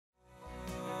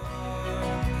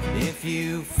If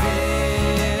you fill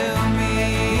me,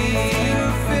 I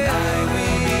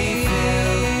will be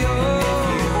filled. If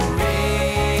you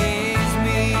raise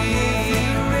me,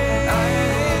 I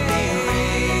will be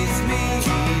raised. Me,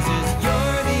 Jesus,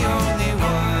 you're the only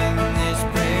one this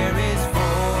prayer is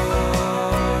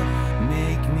for.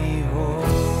 Make me whole.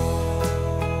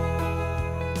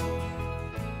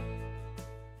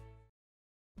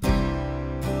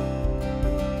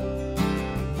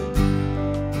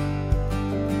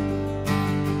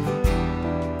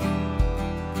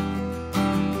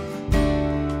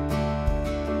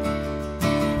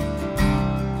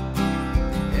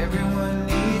 Everyone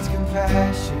needs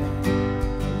compassion,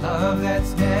 love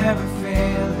that's never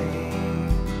failing.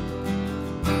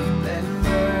 Let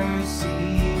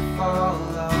mercy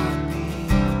fall on me.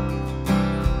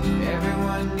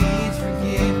 Everyone needs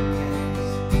forgiveness,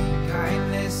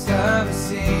 kindness of a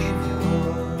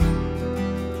Savior,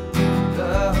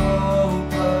 the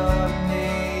hope of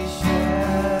nations.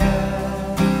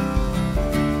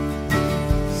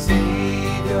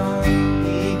 Savior,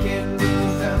 He can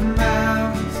move the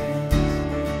mountains.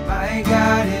 My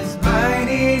God is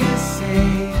mighty to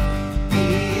save. He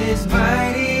is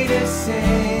mighty to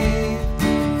save.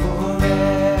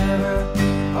 Forever,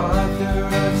 author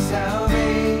of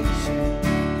salvation.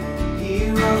 He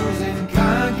rose and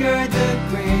conquered the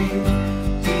grave.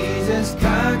 Jesus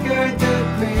conquered the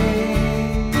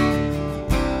grave.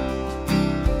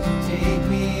 Take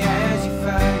me as you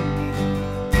find me,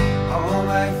 all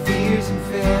my fears and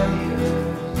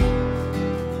failures.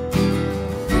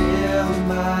 Fill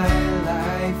my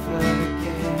life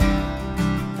again.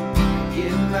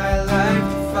 Give my life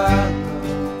to follow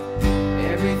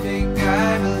everything I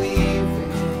believe in.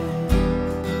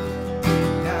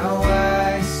 Now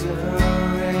I surrender.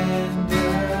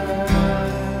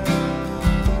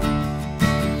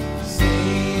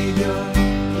 Savior,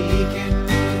 He can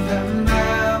move the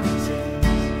mountains.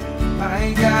 My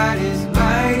God is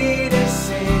mighty to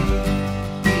save.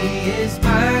 He is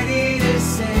mighty to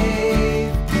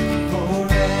save.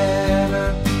 Forever,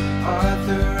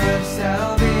 author of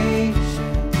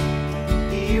salvation.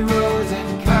 He rose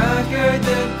and conquered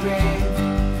the grave.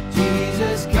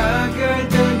 Jesus conquered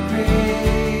the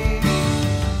grave.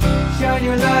 Shine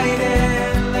your light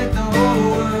and let the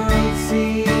whole world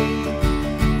see.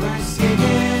 We're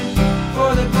singing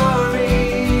for the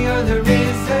glory of the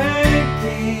risen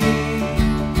King.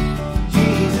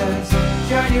 Jesus,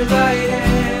 shine your light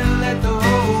and let the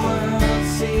whole world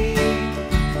see.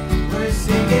 We're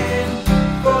singing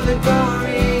for the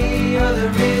glory of the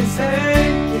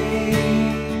risen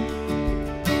King.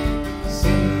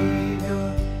 Savior,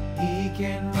 He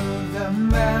can move the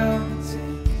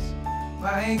mountains.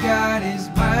 My God is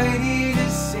mighty to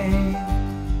save.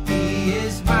 He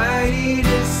is mighty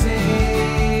to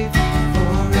save.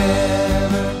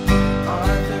 Forever,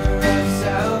 author of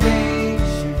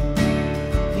salvation.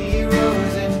 He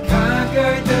rose and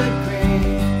conquered the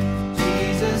grave.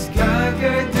 Jesus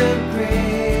conquered the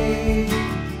grave.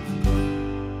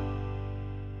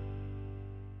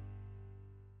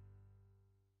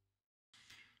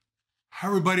 Hi,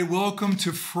 everybody. Welcome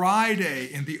to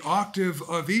Friday in the octave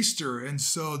of Easter. And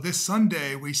so this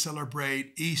Sunday, we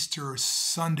celebrate Easter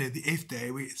Sunday, the 8th day.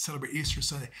 We celebrate Easter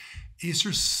Sunday.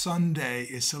 Easter Sunday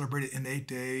is celebrated in 8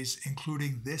 days,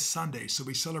 including this Sunday. So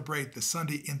we celebrate the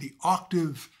Sunday in the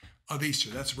octave of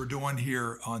Easter. That's what we're doing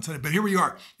here on Sunday. But here we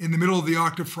are in the middle of the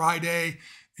octave Friday,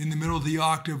 in the middle of the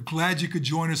octave. Glad you could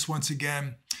join us once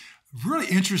again. Really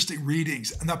interesting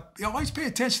readings. And you always pay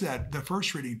attention to that, the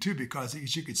first reading too, because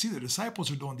as you can see, the disciples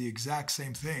are doing the exact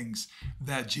same things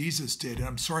that Jesus did. And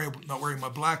I'm sorry I'm not wearing my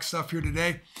black stuff here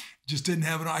today. Just didn't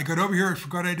have it on. I got over here, I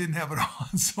forgot I didn't have it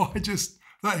on. So I just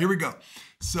thought, here we go.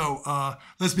 So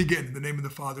let's begin. In the name of the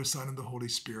Father, Son, and the Holy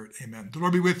Spirit. Amen. The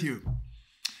Lord be with you.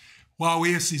 Wow,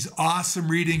 we have these awesome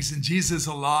readings, and Jesus is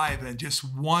alive and just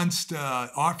wants to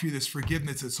offer you this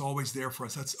forgiveness that's always there for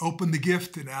us. Let's open the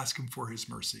gift and ask Him for His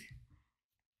mercy.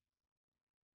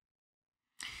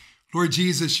 Lord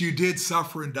Jesus, you did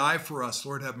suffer and die for us.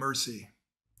 Lord, have mercy.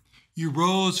 You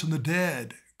rose from the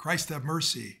dead. Christ, have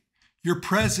mercy. You're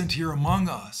present here among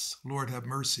us. Lord, have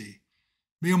mercy.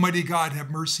 May Almighty God have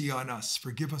mercy on us,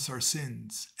 forgive us our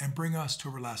sins, and bring us to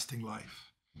everlasting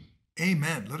life.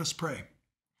 Amen. Let us pray.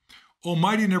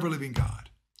 Almighty and ever-living God,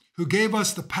 who gave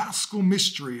us the paschal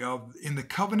mystery in the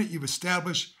covenant you've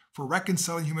established for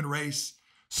reconciling human race,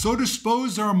 so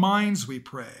dispose our minds, we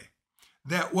pray,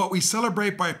 that what we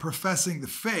celebrate by professing the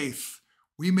faith,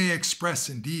 we may express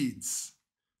in deeds.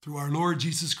 Through our Lord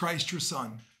Jesus Christ, your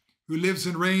Son, who lives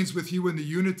and reigns with you in the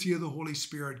unity of the Holy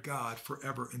Spirit, God,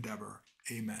 forever and ever.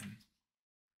 Amen.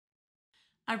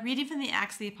 A reading from the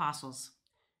Acts of the Apostles.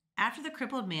 After the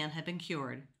crippled man had been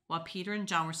cured, while Peter and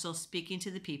John were still speaking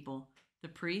to the people, the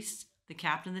priests, the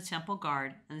captain of the temple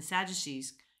guard, and the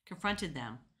Sadducees confronted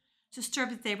them,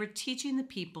 disturbed that they were teaching the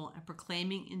people and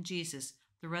proclaiming in Jesus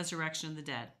the resurrection of the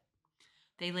dead.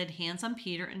 They laid hands on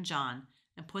Peter and John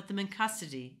and put them in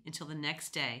custody until the next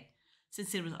day,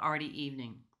 since it was already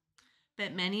evening.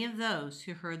 But many of those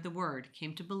who heard the word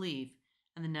came to believe,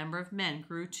 and the number of men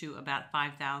grew to about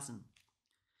 5,000.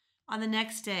 On the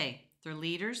next day, their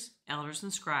leaders, elders,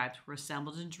 and scribes were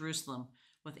assembled in Jerusalem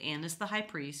with Annas the high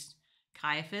priest,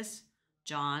 Caiaphas,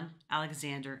 John,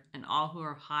 Alexander, and all who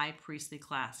are of high priestly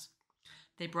class.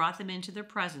 They brought them into their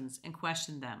presence and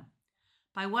questioned them.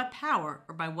 By what power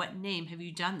or by what name have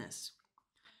you done this?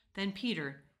 Then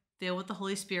Peter, filled with the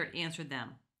Holy Spirit, answered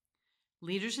them,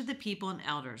 Leaders of the people and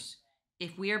elders,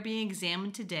 if we are being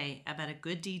examined today about a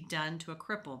good deed done to a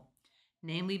cripple,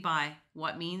 namely by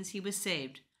what means he was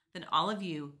saved, then all of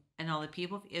you and all the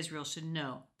people of Israel should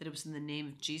know that it was in the name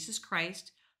of Jesus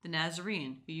Christ, the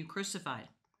Nazarene, who you crucified,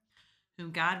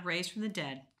 whom God raised from the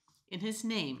dead. In his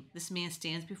name, this man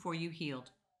stands before you healed.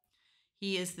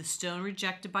 He is the stone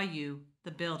rejected by you,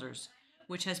 the builders,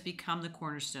 which has become the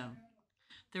cornerstone.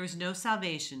 There is no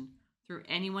salvation through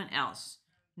anyone else,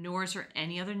 nor is there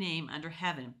any other name under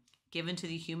heaven given to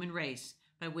the human race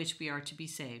by which we are to be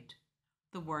saved.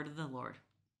 The word of the Lord.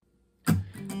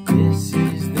 This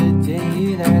is the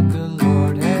day that the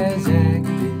Lord has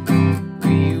acted.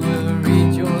 We will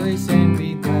rejoice and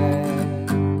be glad.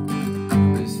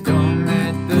 The stone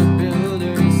that the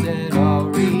builders had all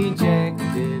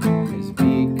rejected has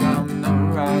become the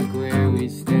rock where we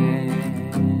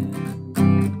stand.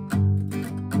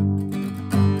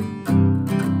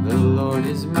 The Lord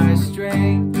is my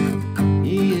strength,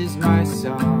 He is my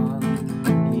song,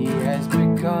 He has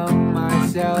become my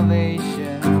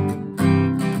salvation.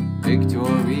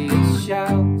 Victorious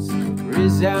shouts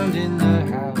resound in the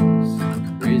house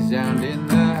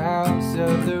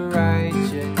of the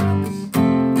righteous.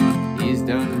 He's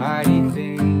done mighty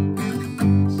things.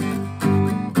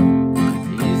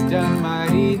 He's done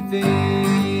mighty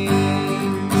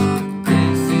things.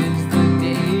 This is the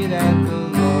day that the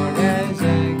Lord has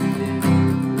acted.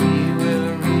 We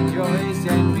will rejoice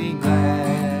and be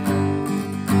glad.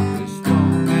 The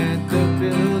stone that the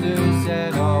builders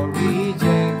had all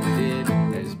rejected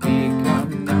has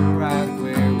become the rock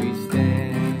where we stand.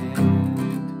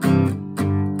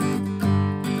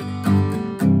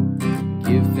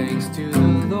 Give thanks to the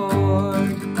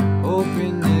Lord,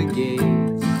 open the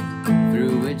gates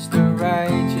through which the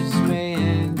righteous may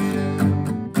enter.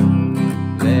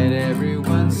 Let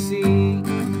everyone see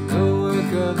the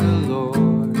work of the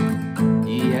Lord.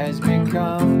 He has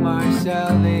become our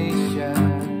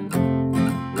salvation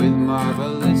with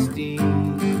marvelous deeds.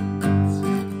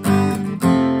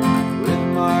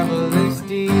 Marvelous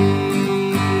deeds.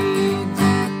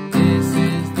 This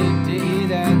is the day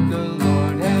that the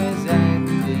Lord has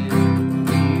acted.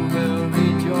 We will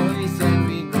rejoice and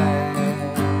be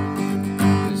glad.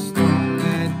 The stone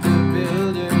that the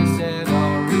builders had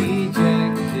all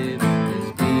rejected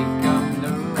has become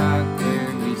the rock where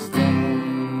we stand.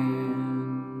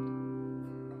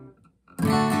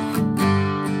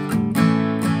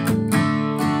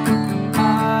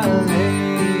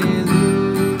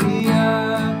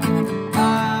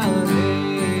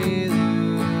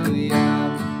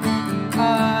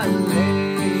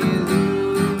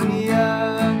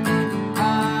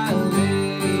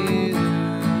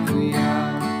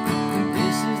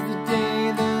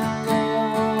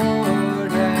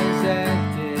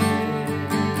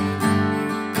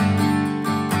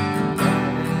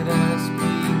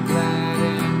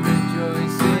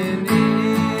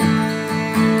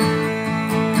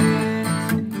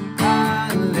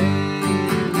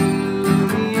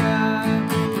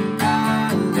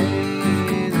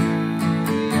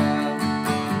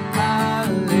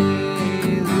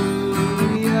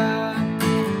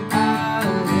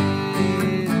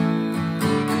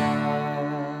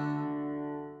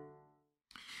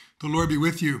 The Lord be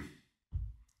with you.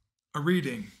 A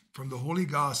reading from the Holy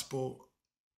Gospel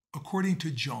according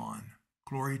to John.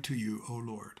 Glory to you, O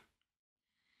Lord.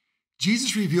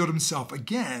 Jesus revealed himself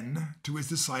again to his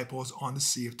disciples on the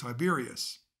Sea of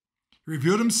Tiberias. He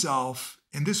revealed himself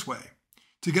in this way.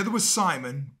 Together with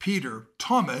Simon, Peter,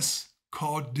 Thomas,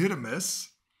 called Didymus,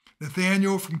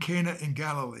 Nathanael from Cana in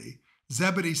Galilee,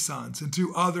 Zebedee's sons, and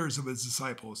two others of his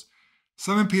disciples.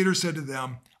 Simon Peter said to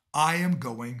them, I am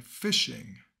going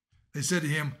fishing. They said to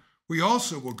him, we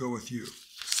also will go with you.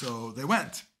 So they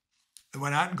went. They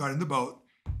went out and got in the boat,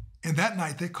 and that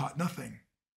night they caught nothing.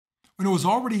 When it was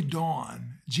already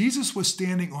dawn, Jesus was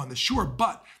standing on the shore,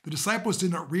 but the disciples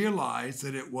did not realize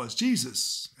that it was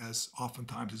Jesus, as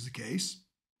oftentimes is the case.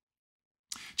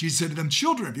 Jesus said to them,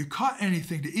 "Children, have you caught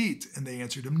anything to eat?" And they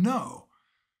answered him, "No."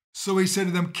 So he said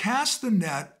to them, "Cast the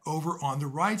net over on the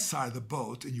right side of the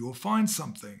boat, and you will find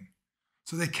something."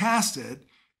 So they cast it,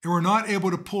 and were not able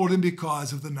to pull it in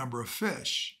because of the number of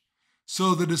fish.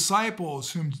 So the disciple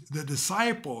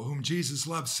whom Jesus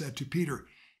loved said to Peter,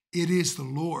 "It is the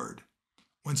Lord."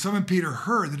 When Simon Peter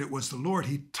heard that it was the Lord,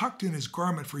 he tucked in his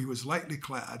garment, for he was lightly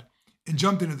clad, and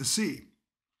jumped into the sea.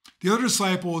 The other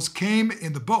disciples came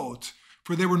in the boat,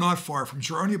 for they were not far from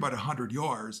shore, only about 100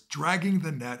 yards, dragging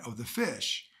the net of the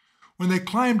fish. When they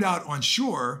climbed out on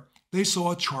shore, they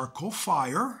saw a charcoal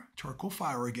fire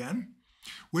again,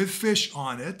 with fish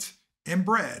on it and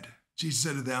bread. Jesus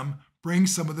said to them, "Bring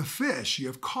some of the fish you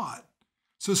have caught."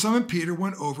 So Simon Peter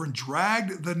went over and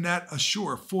dragged the net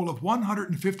ashore full of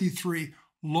 153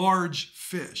 large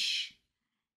fish.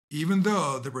 Even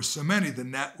though there were so many, the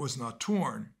net was not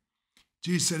torn.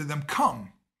 Jesus said to them,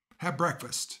 "Come, have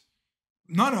breakfast."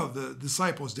 None of the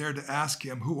disciples dared to ask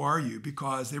him, "Who are you?"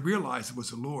 because they realized it was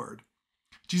the Lord.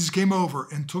 Jesus came over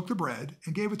and took the bread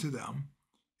and gave it to them,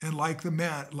 and in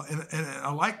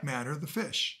a like manner the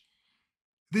fish.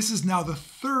 This is now the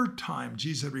third time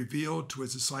Jesus had revealed to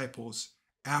his disciples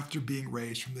after being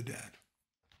raised from the dead.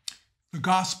 The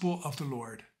gospel of the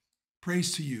Lord.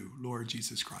 Praise to you, Lord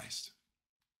Jesus Christ.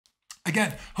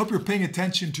 Again, hope you're paying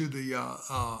attention to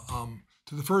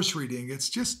the first reading. It's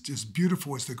just as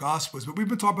beautiful as the gospel is. But we've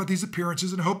been talking about these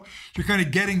appearances, and I hope you're kind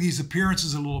of getting these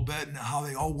appearances a little bit and how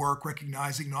they all work,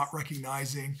 recognizing, not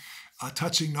recognizing,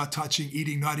 touching, not touching,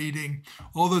 eating, not eating,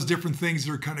 all those different things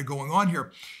that are kind of going on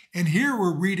here. And here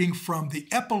we're reading from the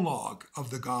epilogue of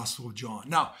the Gospel of John.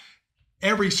 Now,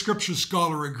 every scripture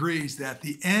scholar agrees that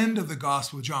the end of the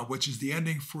Gospel of John, which is the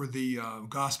ending for the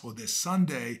Gospel this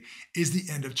Sunday, is the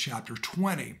end of chapter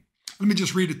 20. Let me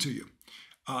just read it to you.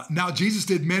 Now, Jesus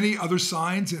did many other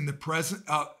signs in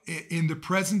the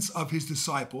presence of his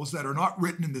disciples that are not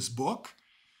written in this book,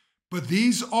 but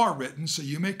these are written so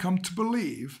you may come to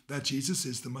believe that Jesus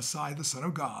is the Messiah, the Son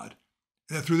of God,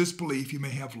 and that through this belief you may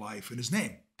have life in his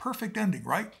name. Perfect ending,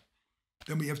 right?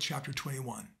 Then we have chapter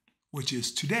 21, which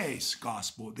is today's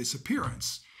gospel, this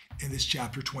appearance in this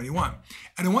chapter 21.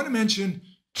 And I want to mention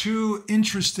two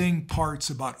interesting parts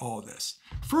about all this.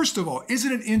 First of all,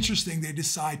 isn't it interesting they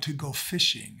decide to go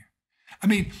fishing? I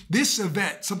mean, this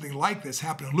event, something like this,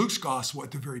 happened in Luke's gospel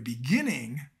at the very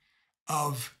beginning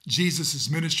of Jesus'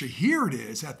 ministry. Here it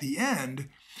is at the end,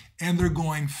 and they're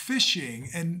going fishing,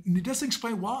 and it doesn't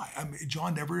explain why. I mean,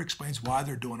 John never explains why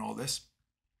they're doing all this,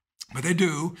 but they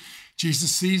do.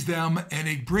 Jesus sees them, and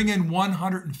they bring in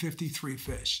 153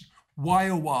 fish. Why,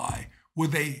 oh why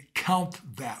would they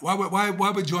count that? Why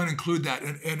would John include that?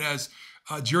 And as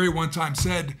Jerry one time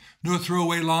said, no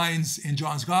throwaway lines in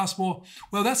John's gospel.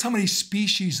 Well, that's how many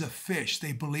species of fish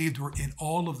they believed were in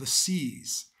all of the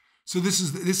seas. So this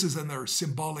is another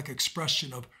symbolic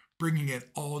expression of bringing in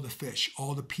all the fish,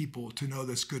 all the people to know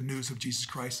this good news of Jesus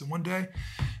Christ. And one day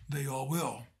they all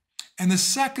will. And the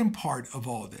second part of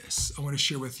all this I want to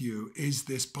share with you is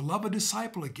this beloved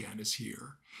disciple again is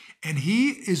here. And he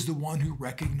is the one who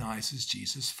recognizes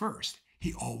Jesus first.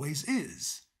 He always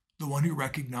is the one who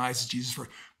recognizes Jesus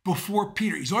first. Before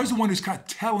Peter, he's always the one who's kind of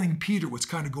telling Peter what's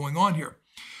kind of going on here.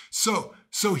 So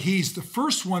he's the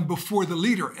first one before the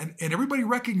leader. And everybody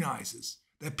recognizes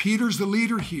that Peter's the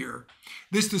leader here.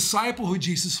 This disciple who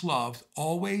Jesus loved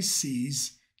always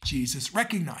sees Jesus,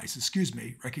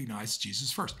 recognizes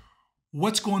Jesus first.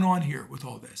 What's going on here with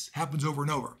all this? Happens over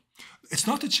and over. It's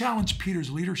not to challenge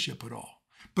Peter's leadership at all,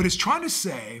 but it's trying to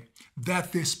say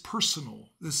that the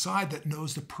side that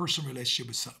knows the personal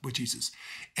relationship with Jesus.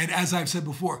 And as I've said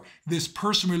before, this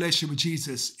personal relationship with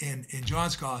Jesus in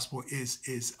John's gospel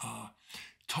is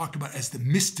talked about as the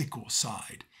mystical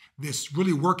side. This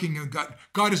really working,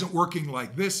 God isn't working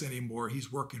like this anymore.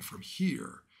 He's working from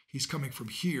here. He's coming from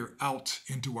here out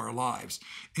into our lives.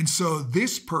 And so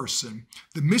this person,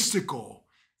 the mystical,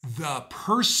 the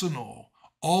personal,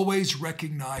 always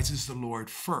recognizes the Lord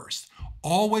first,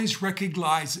 always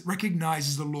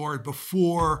recognizes the Lord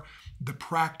before the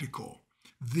practical,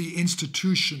 the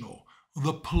institutional,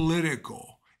 the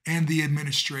political, and the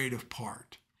administrative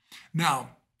part.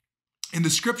 Now, in the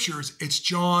scriptures, it's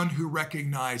John who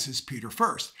recognizes Peter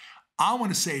first. I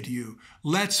want to say to you,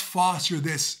 let's foster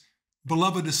this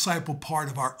beloved disciple part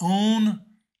of our own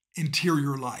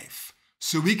interior life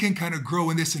so we can kind of grow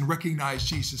in this and recognize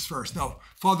Jesus first. Now,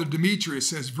 Father Demetrius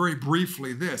says very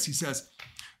briefly this. He says,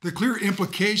 The clear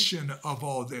implication of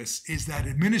all this is that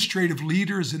administrative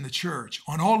leaders in the church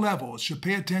on all levels should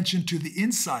pay attention to the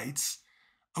insights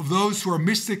of those who are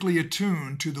mystically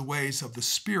attuned to the ways of the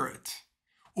Spirit.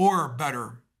 Or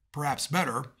better, perhaps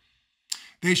better,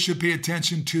 they should pay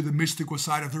attention to the mystical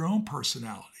side of their own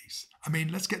personalities. I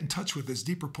mean, let's get in touch with this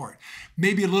deeper part.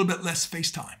 Maybe a little bit less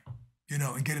FaceTime,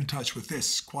 and get in touch with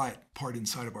this quiet part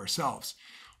inside of ourselves.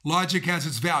 Logic has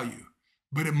its value,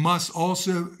 but it must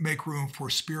also make room for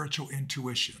spiritual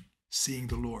intuition, seeing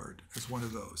the Lord as one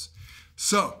of those.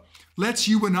 So let's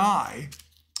you and I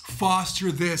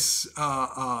foster this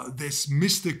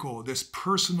mystical, this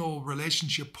personal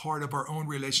relationship part of our own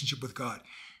relationship with God.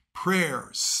 Prayer,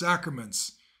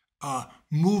 sacraments,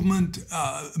 moments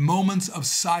of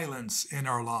silence in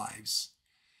our lives.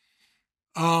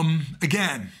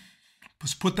 Again,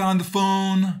 let's put down the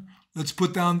phone. Let's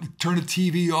turn the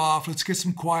TV off. Let's get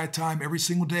some quiet time every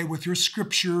single day with your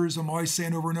scriptures. I'm always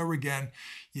saying over and over again,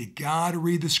 you got to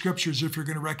read the scriptures if you're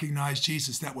going to recognize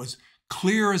Jesus. That was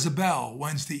clear as a bell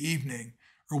Wednesday evening,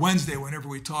 or Wednesday whenever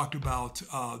we talked about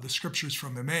the scriptures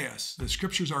from Emmaus. The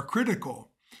scriptures are critical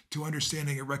to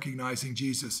understanding and recognizing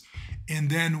Jesus. And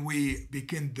then we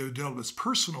begin to develop this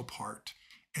personal part,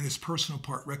 and this personal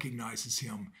part recognizes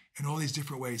him in all these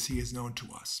different ways he is known to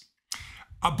us.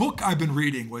 A book I've been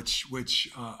reading, which it's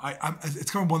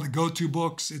kind of one of the go-to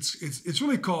books. It's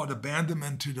really called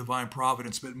Abandonment to Divine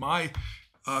Providence, but my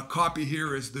copy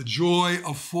here is The Joy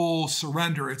of Full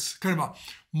Surrender. It's kind of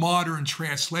a modern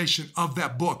translation of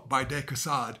that book by De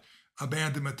Caussade,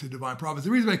 Abandonment to Divine Providence.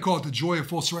 The reason I call it The Joy of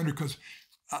Full Surrender because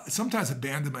sometimes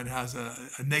abandonment has a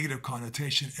negative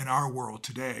connotation in our world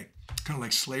today, kind of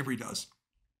like slavery does.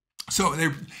 So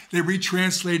they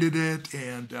retranslated it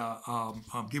and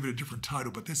gave it a different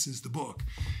title, but this is the book.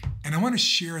 And I want to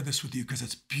share this with you because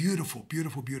it's beautiful,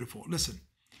 beautiful, beautiful. Listen,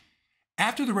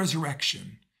 after the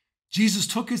resurrection, Jesus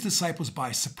took his disciples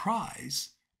by surprise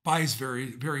by his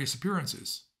various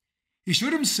appearances. He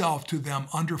showed himself to them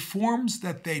under forms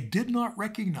that they did not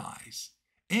recognize,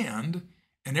 and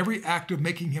in every act of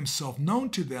making himself known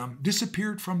to them,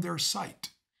 disappeared from their sight.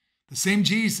 The same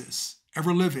Jesus,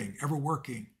 ever living, ever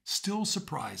working, still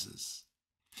surprises.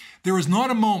 There is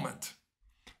not a moment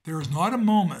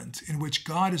in which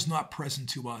God is not present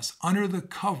to us under the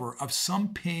cover of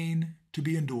some pain to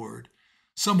be endured,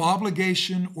 some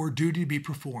obligation or duty to be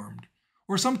performed,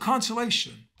 or some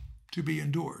consolation to be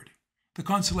endured. The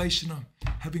consolation of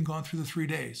having gone through the 3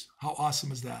 days. How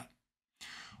awesome is that?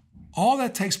 All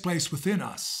that takes place within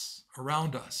us,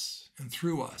 around us, and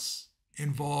through us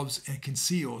involves and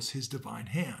conceals his divine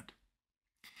hand.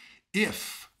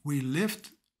 If we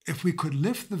could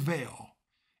lift the veil,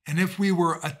 and if we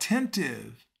were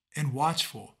attentive and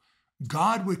watchful,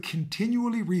 God would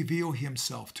continually reveal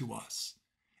himself to us,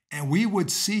 and we would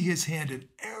see his hand in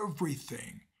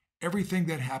everything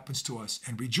that happens to us,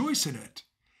 and rejoice in it.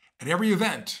 At every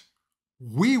event,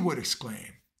 we would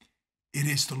exclaim, "It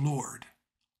is the Lord,"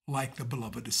 like the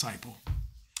beloved disciple.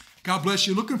 God bless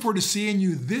you. Looking forward to seeing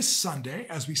you this Sunday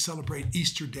as we celebrate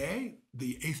Easter Day,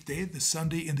 the 8th day, the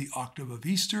Sunday in the octave of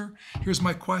Easter. Here's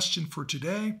my question for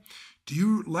today. Do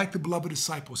you, like the beloved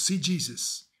disciple, see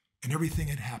Jesus in everything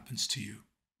that happens to you?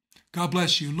 God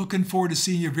bless you. Looking forward to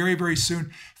seeing you very, very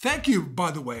soon. Thank you,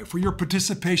 by the way, for your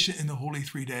participation in the Holy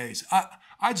 3 days.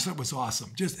 I just thought it was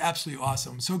awesome, just absolutely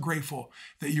awesome. I'm so grateful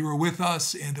that you were with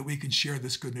us and that we can share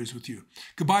this good news with you.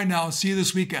 Goodbye now. See you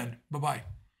this weekend. Bye-bye.